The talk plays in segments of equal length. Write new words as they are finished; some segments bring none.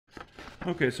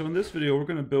Okay, so in this video we're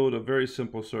going to build a very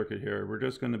simple circuit here. We're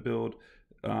just going to build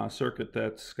a circuit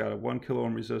that's got a 1 kilo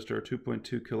ohm resistor, a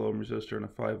 2.2 kilo ohm resistor, and a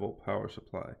 5 volt power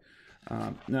supply.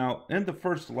 Now, in the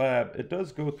first lab, it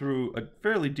does go through a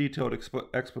fairly detailed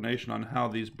explanation on how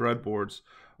these breadboards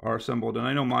are assembled. And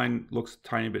I know mine looks a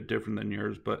tiny bit different than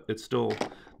yours, but it's still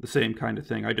the same kind of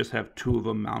thing. I just have two of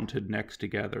them mounted next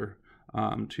together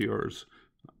to yours.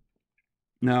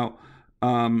 Now,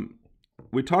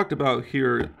 we talked about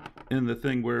here in the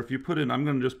thing where if you put in, I'm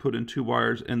going to just put in two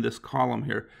wires in this column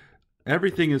here.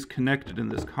 Everything is connected in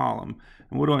this column.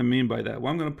 And what do I mean by that? Well,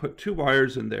 I'm going to put two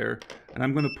wires in there, and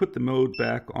I'm going to put the mode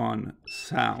back on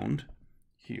sound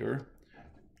here.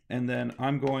 And then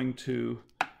I'm going to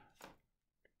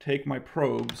take my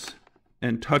probes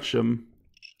and touch them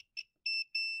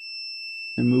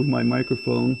and move my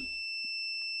microphone.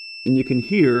 And you can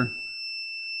hear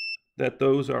that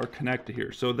those are connected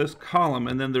here. So this column,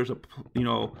 and then there's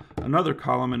another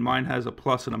column, and mine has a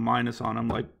plus and a minus on them,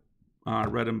 like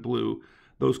red and blue.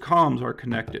 Those columns are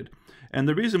connected. And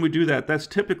the reason we do that, that's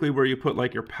typically where you put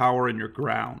like your power and your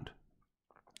ground.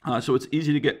 So it's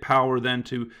easy to get power then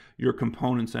to your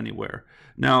components anywhere.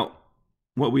 Now,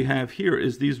 what we have here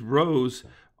is these rows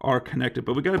are connected,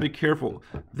 but we got to be careful.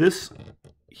 This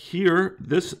here,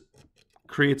 this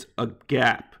creates a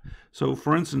gap. So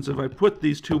for instance, if I put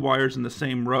these two wires in the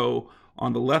same row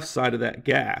on the left side of that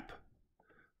gap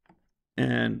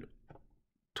and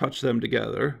touch them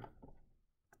together,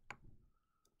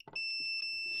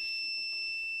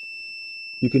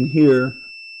 you can hear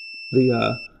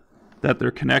that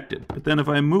they're connected. But then if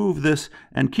I move this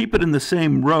and keep it in the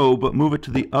same row but move it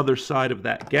to the other side of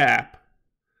that gap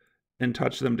and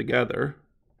touch them together,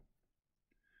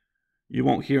 you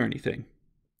won't hear anything.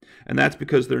 And that's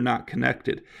because they're not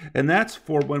connected. And that's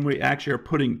for when we actually are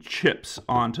putting chips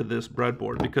onto this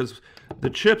breadboard, because the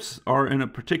chips are in a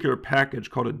particular package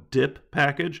called a DIP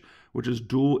package, which is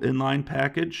dual inline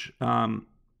package.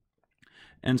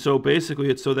 And so basically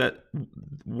it's so that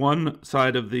one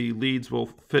side of the leads will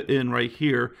fit in right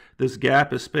here. This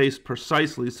gap is spaced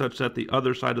precisely such that the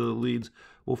other side of the leads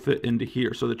will fit into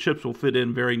here. So the chips will fit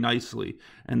in very nicely,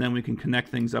 and then we can connect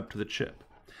things up to the chip.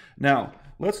 Now,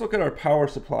 let's look at our power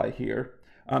supply here.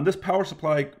 This power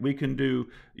supply, we can do,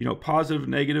 positive,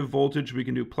 negative voltage. We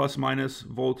can do plus, minus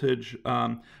voltage,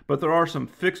 but there are some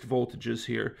fixed voltages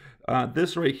here.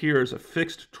 This right here is a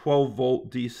fixed 12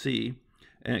 volt DC,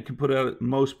 and it can put out at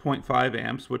most 0.5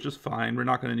 amps, which is fine. We're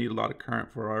not going to need a lot of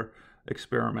current for our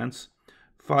experiments.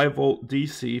 5 volt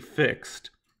DC fixed,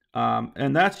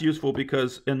 and that's useful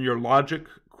because in your logic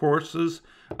courses,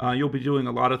 you'll be doing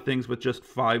a lot of things with just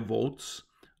 5 volts.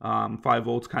 5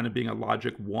 volts kind of being a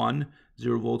logic 1,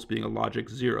 0 volts being a logic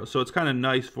 0. So it's kind of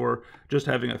nice for just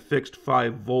having a fixed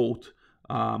 5 volt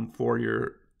for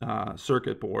your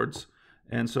circuit boards.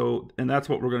 And that's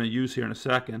what we're going to use here in a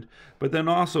second. But then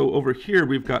also over here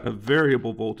we've got a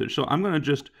variable voltage. So I'm going to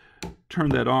just turn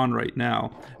that on right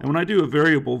now. And when I do a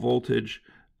variable voltage,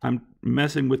 I'm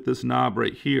messing with this knob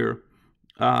right here.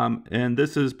 And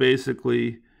this is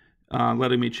basically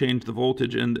letting me change the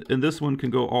voltage, and this one can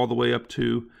go all the way up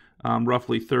to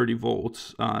roughly 30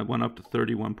 volts. It went up to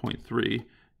 31.3,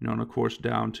 and of course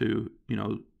down to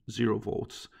 0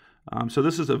 volts. So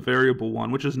this is a variable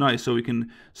one, which is nice. So we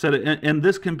can set it, and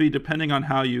this can be, depending on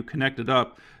how you connect it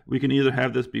up, we can either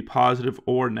have this be positive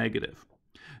or negative.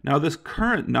 Now this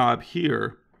current knob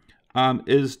here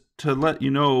is to let you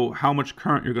know how much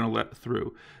current you're going to let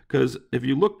through. Because if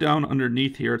you look down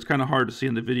underneath here, it's kind of hard to see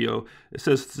in the video. It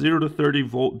says 0 to 30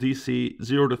 volt DC,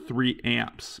 0 to 3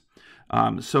 amps.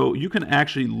 So you can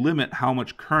actually limit how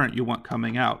much current you want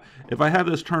coming out. If I have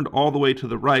this turned all the way to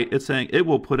the right, it's saying it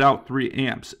will put out 3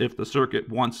 amps if the circuit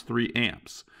wants 3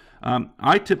 amps.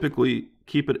 I typically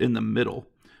keep it in the middle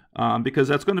because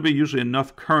that's going to be usually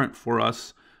enough current for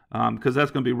us, because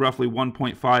that's going to be roughly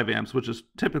 1.5 amps, which is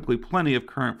typically plenty of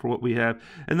current for what we have.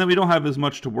 And then we don't have as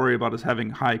much to worry about as having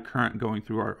high current going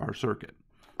through our circuit.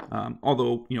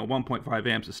 Although, 1.5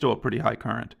 amps is still a pretty high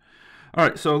current. All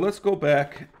right, so let's go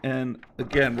back, and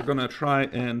again, we're going to try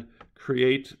and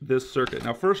create this circuit.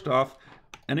 Now, first off,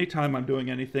 anytime I'm doing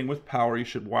anything with power, you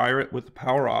should wire it with the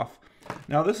power off.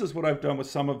 Now, this is what I've done with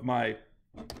some of my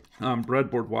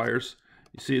breadboard wires.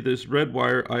 You see this red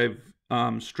wire, I've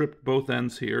stripped both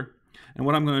ends here, and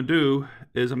what I'm going to do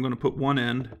is I'm going to put one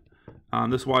end.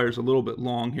 This wire is a little bit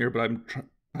long here, but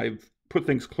I've put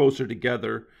things closer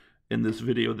together in this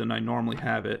video than I normally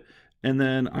have it, and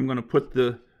then I'm going to put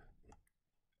the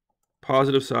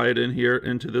positive side in here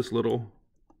into this little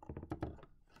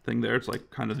thing there. It's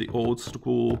like kind of the old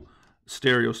school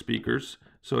stereo speakers.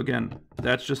 So again,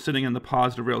 that's just sitting in the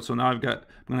positive rail. So now I'm going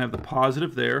to have the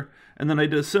positive there. And then I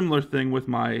did a similar thing with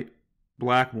my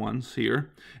black ones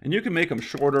here. And you can make them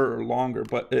shorter or longer,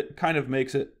 but it kind of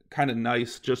makes it kind of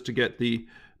nice just to get the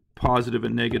positive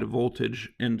and negative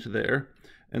voltage into there.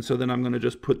 And so then I'm going to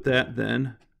just put that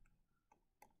then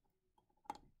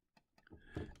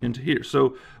into here.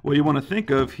 So what you want to think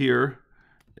of here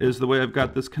is the way I've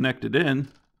got this connected in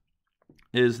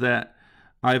is that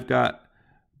I've got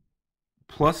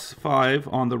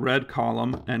 +5 on the red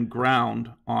column and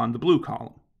ground on the blue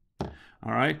column.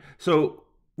 All right, so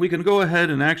we can go ahead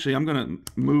and actually I'm going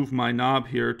to move my knob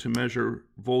here to measure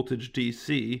voltage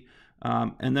DC,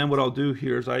 and then what I'll do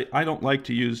here is I don't like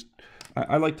to use,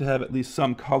 I like to have at least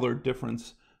some color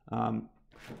difference.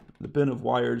 The bin of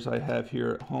wires I have here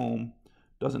at home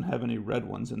doesn't have any red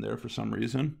ones in there for some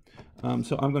reason,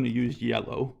 so I'm going to use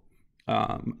yellow.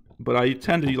 But I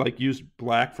tend to like use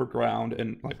black for ground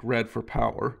and like red for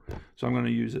power. So I'm going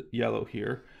to use yellow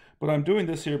here. But I'm doing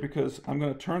this here because I'm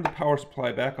going to turn the power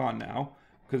supply back on now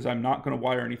because I'm not going to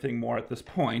wire anything more at this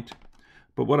point.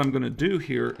 But what I'm going to do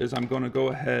here is I'm going to go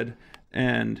ahead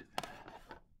and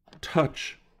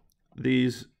touch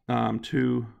these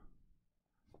two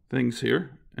things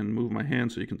here and move my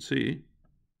hand so you can see.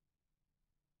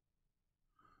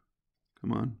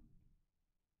 Come on.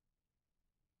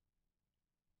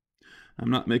 I'm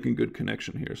not making good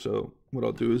connection here, so what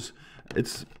I'll do is,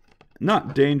 it's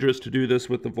not dangerous to do this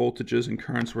with the voltages and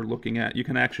currents we're looking at. You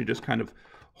can actually just kind of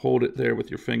hold it there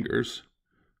with your fingers.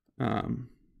 And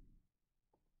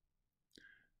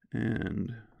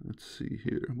let's see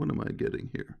here, what am I getting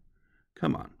here?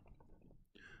 Come on.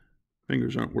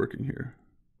 Fingers aren't working here.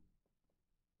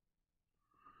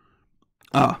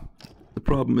 Ah, the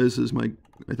problem is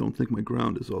I don't think my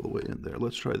ground is all the way in there.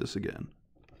 Let's try this again.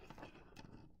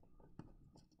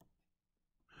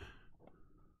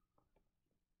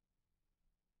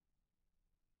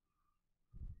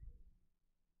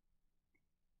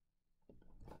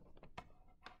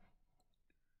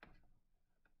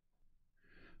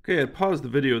 Okay, I paused the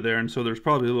video there, and so there's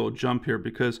probably a little jump here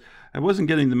because I wasn't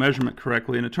getting the measurement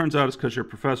correctly, and it turns out it's because your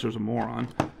professor's a moron.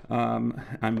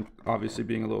 I'm obviously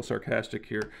being a little sarcastic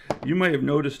here. You may have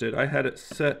noticed it. I had it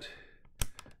set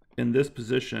in this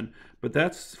position, but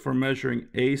that's for measuring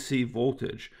AC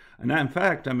voltage. And that, in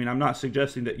fact, I mean, I'm not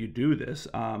suggesting that you do this.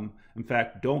 In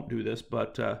fact, don't do this,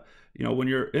 but you know, when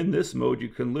you're in this mode, you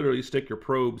can literally stick your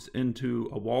probes into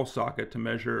a wall socket to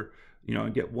measure, you know,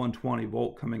 and get 120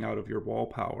 volt coming out of your wall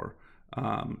power.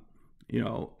 You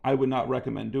know, I would not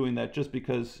recommend doing that just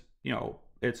because, you know,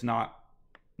 it's not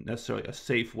necessarily a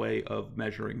safe way of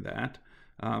measuring that.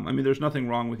 I mean, there's nothing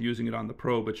wrong with using it on the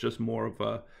probe. It's just more of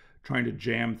a trying to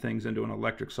jam things into an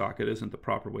electric socket isn't the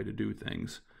proper way to do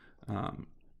things.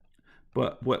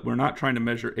 But what we're not trying to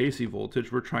measure AC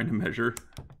voltage, we're trying to measure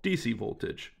DC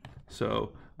voltage.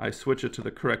 So I switch it to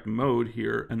the correct mode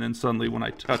here, and then suddenly when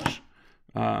I touch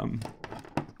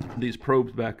these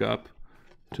probes back up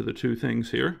to the two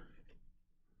things here,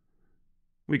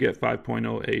 we get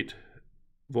 5.08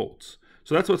 volts.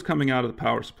 So that's what's coming out of the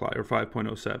power supply, or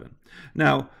 5.07.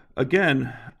 Now,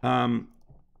 again,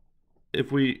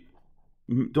 if we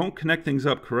don't connect things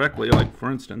up correctly, like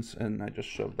for instance, and I just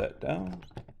shoved that down,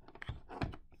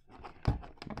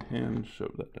 and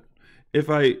shove that down. If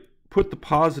I put the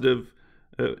positive,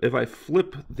 if I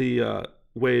flip the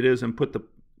way it is and put the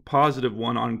positive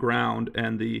one on ground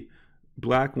and the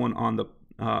black one on the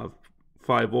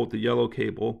 5 volt, the yellow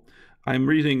cable,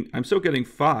 I'm still getting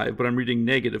 5, but I'm reading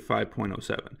negative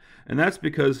 5.07. And that's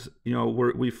because, you know,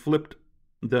 we flipped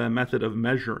the method of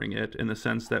measuring it in the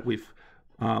sense that we've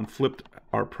flipped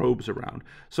our probes around.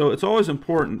 So it's always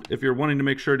important, if you're wanting to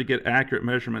make sure to get accurate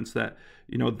measurements, that,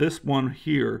 you know, this one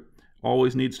here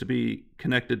always needs to be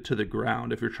connected to the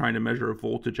ground if you're trying to measure a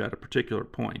voltage at a particular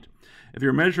point. If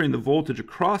you're measuring the voltage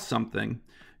across something,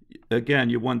 again,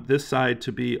 you want this side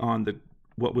to be on the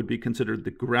what would be considered the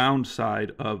ground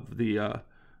side of the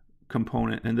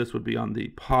component, and this would be on the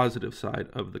positive side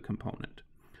of the component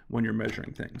when you're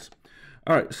measuring things.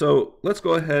 All right, so let's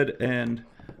go ahead and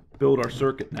build our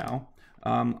circuit now.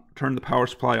 Turn the power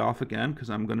supply off again because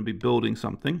I'm going to be building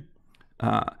something.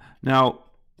 Now,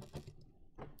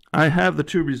 I have the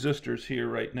two resistors here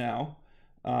right now,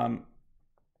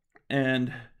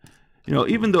 and you know,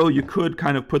 even though you could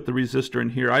kind of put the resistor in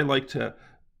here, I like to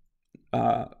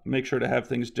make sure to have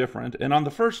things different. And on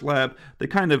the first lab, they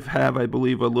kind of have, I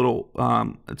believe, a little,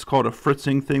 it's called a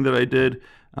fritzing thing that I did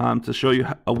to show you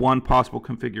one possible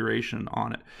configuration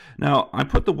on it. Now, I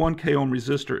put the 1K ohm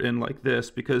resistor in like this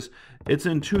because it's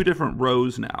in 2 different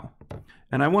rows now.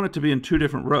 And I want it to be in 2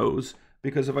 different rows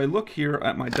because if I look here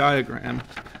at my diagram,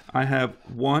 I have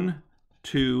 1,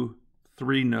 2,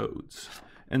 3 nodes.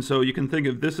 And so you can think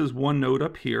of this as one node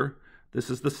up here, this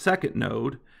is the second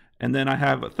node, and then I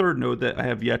have a third node that I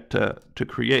have yet to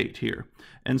create here.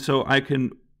 And so I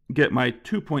can get my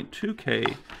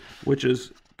 2.2K, which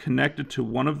is connected to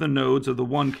one of the nodes of the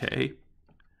 1K.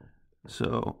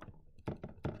 So,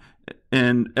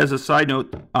 and as a side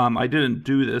note, I didn't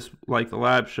do this like the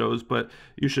lab shows, but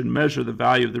you should measure the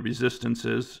value of the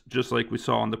resistances, just like we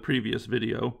saw in the previous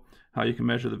video, how you can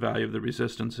measure the value of the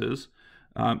resistances.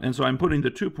 And so I'm putting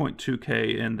the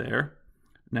 2.2K in there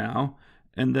now,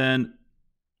 and then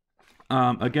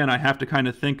again, I have to kind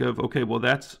of think of, okay, well,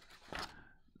 that's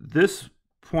this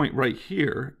point right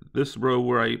here, this row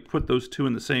where I put those two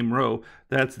in the same row,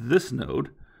 that's this node.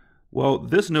 Well,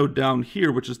 this node down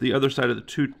here, which is the other side of the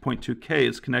 2.2K,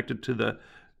 is connected to the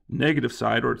negative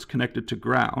side, or it's connected to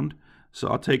ground. So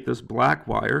I'll take this black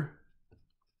wire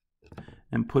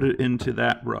and put it into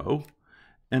that row.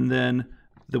 And then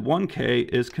the 1K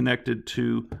is connected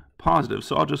to positive.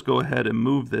 So I'll just go ahead and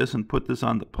move this and put this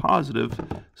on the positive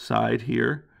side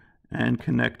here and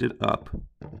connect it up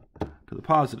to the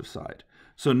positive side.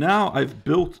 So now I've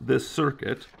built this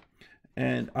circuit,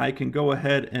 and I can go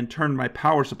ahead and turn my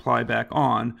power supply back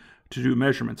on to do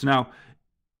measurements. Now,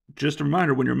 just a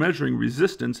reminder, when you're measuring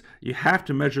resistance, you have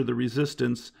to measure the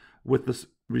resistance with the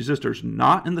resistors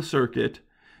not in the circuit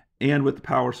and with the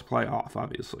power supply off,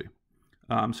 obviously.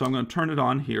 So I'm going to turn it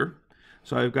on here.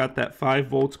 So I've got that 5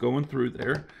 volts going through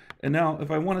there. And now if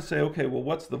I want to say, okay, well,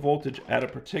 what's the voltage at a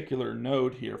particular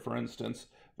node here, for instance?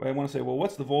 If I want to say, well,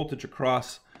 what's the voltage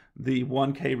across the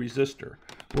 1K resistor?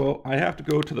 Well, I have to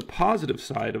go to the positive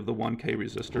side of the 1K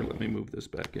resistor. Let me move this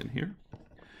back in here.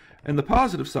 And the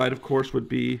positive side, of course, would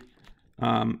be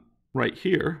right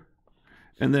here.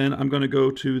 And then I'm going to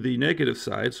go to the negative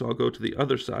side. So I'll go to the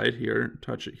other side here and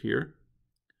touch it here.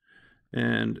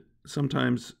 And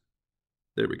sometimes,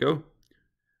 there we go.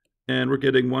 And we're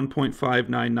getting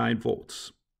 1.599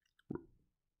 volts.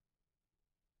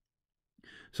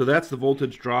 So that's the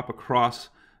voltage drop across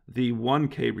the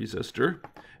 1K resistor.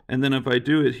 And then if I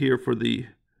do it here for the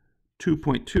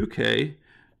 2.2K,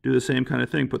 do the same kind of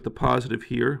thing, put the positive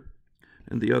here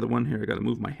and the other one here. I got to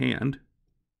move my hand.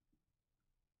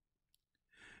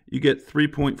 You get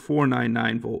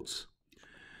 3.499 volts.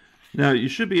 Now you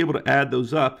should be able to add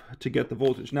those up to get the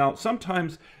voltage. Now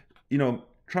sometimes, you know,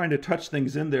 trying to touch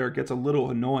things in there gets a little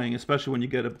annoying, especially when you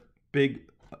get a big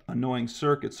annoying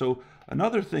circuit. So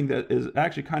another thing that is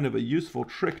actually kind of a useful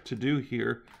trick to do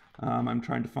here, I'm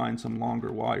trying to find some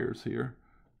longer wires here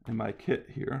in my kit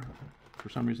here. For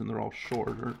some reason they're all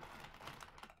shorter.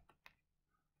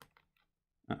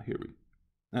 Here we go.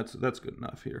 That's good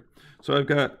enough here. So I've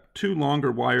got 2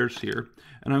 longer wires here,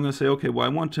 and I'm going to say, okay, well, I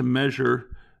want to measure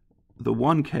the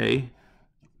 1K,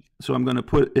 so I'm going to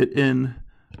put it in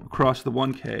across the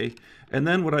 1K, and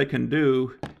then what I can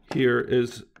do here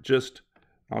is just,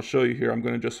 I'll show you here, I'm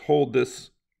going to just hold this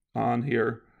on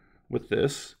here with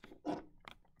this,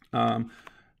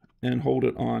 and hold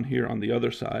it on here on the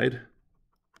other side.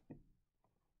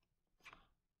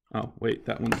 Oh, wait,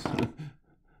 that one's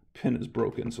pin is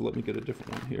broken, so let me get a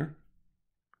different one here.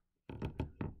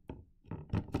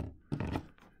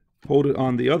 Hold it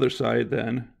on the other side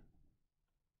then,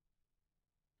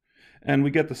 and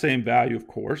we get the same value, of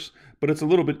course, but it's a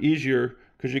little bit easier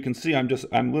because you can see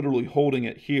I'm literally holding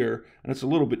it here, and it's a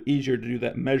little bit easier to do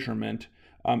that measurement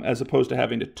as opposed to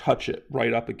having to touch it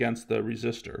right up against the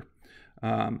resistor.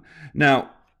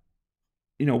 Now,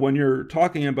 you know, when you're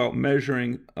talking about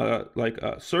measuring like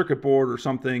a circuit board or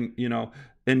something, you know,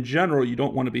 in general, you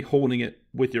don't want to be holding it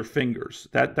with your fingers.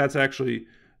 That's actually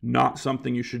not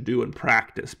something you should do in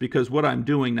practice, because what I'm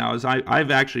doing now is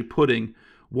I've actually putting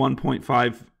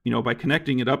 1.5, you know, by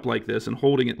connecting it up like this and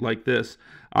holding it like this,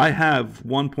 I have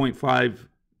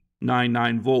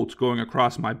 1.599 volts going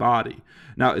across my body.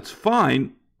 Now, it's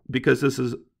fine because this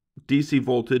is DC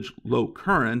voltage, low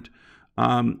current,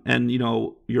 and, you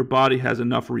know, your body has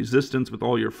enough resistance with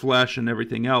all your flesh and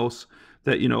everything else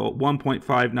that, you know,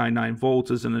 1.599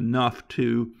 volts isn't enough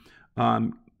to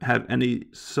have any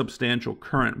substantial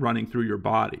current running through your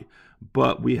body.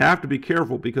 But we have to be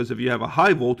careful, because if you have a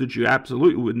high voltage, you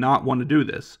absolutely would not want to do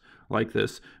this like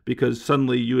this, because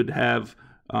suddenly you would have,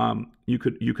 you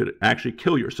could actually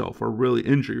kill yourself or really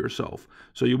injure yourself.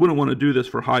 So you wouldn't want to do this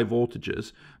for high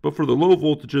voltages. But for the low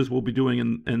voltages we'll be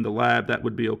doing in the lab, that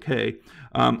would be okay.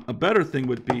 A better thing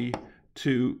would be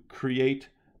to create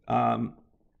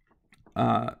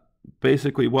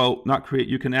basically, well, not create,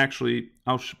 you can actually,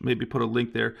 I'll maybe put a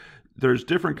link there. there's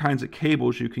different kinds of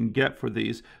cables you can get for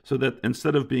these, so that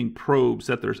instead of being probes,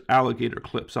 that there's alligator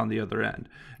clips on the other end.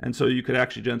 And so you could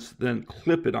actually just then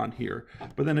clip it on here.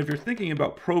 But then if you're thinking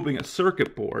about probing a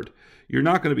circuit board, you're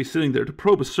not going to be sitting there. To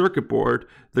probe a circuit board,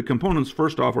 the components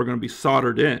first off are going to be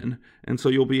soldered in, and so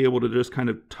you'll be able to just kind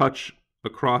of touch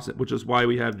across it, which is why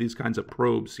we have these kinds of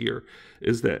probes here,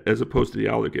 is that as opposed to the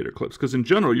alligator clips. Because in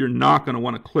general, you're not going to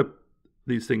want to clip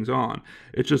these things on.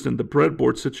 It's just in the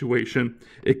breadboard situation,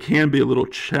 it can be a little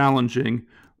challenging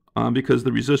because the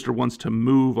resistor wants to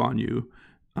move on you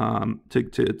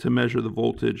to measure the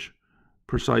voltage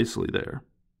precisely there.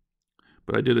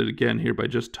 But I did it again here by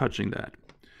just touching that.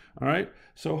 All right,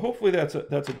 so hopefully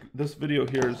this video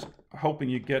here is helping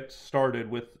you get started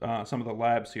with some of the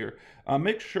labs here.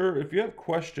 Make sure if you have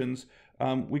questions,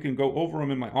 we can go over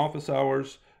them in my office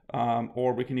hours,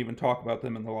 or we can even talk about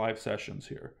them in the live sessions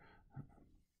here.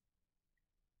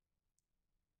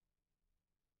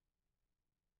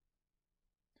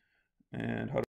 And how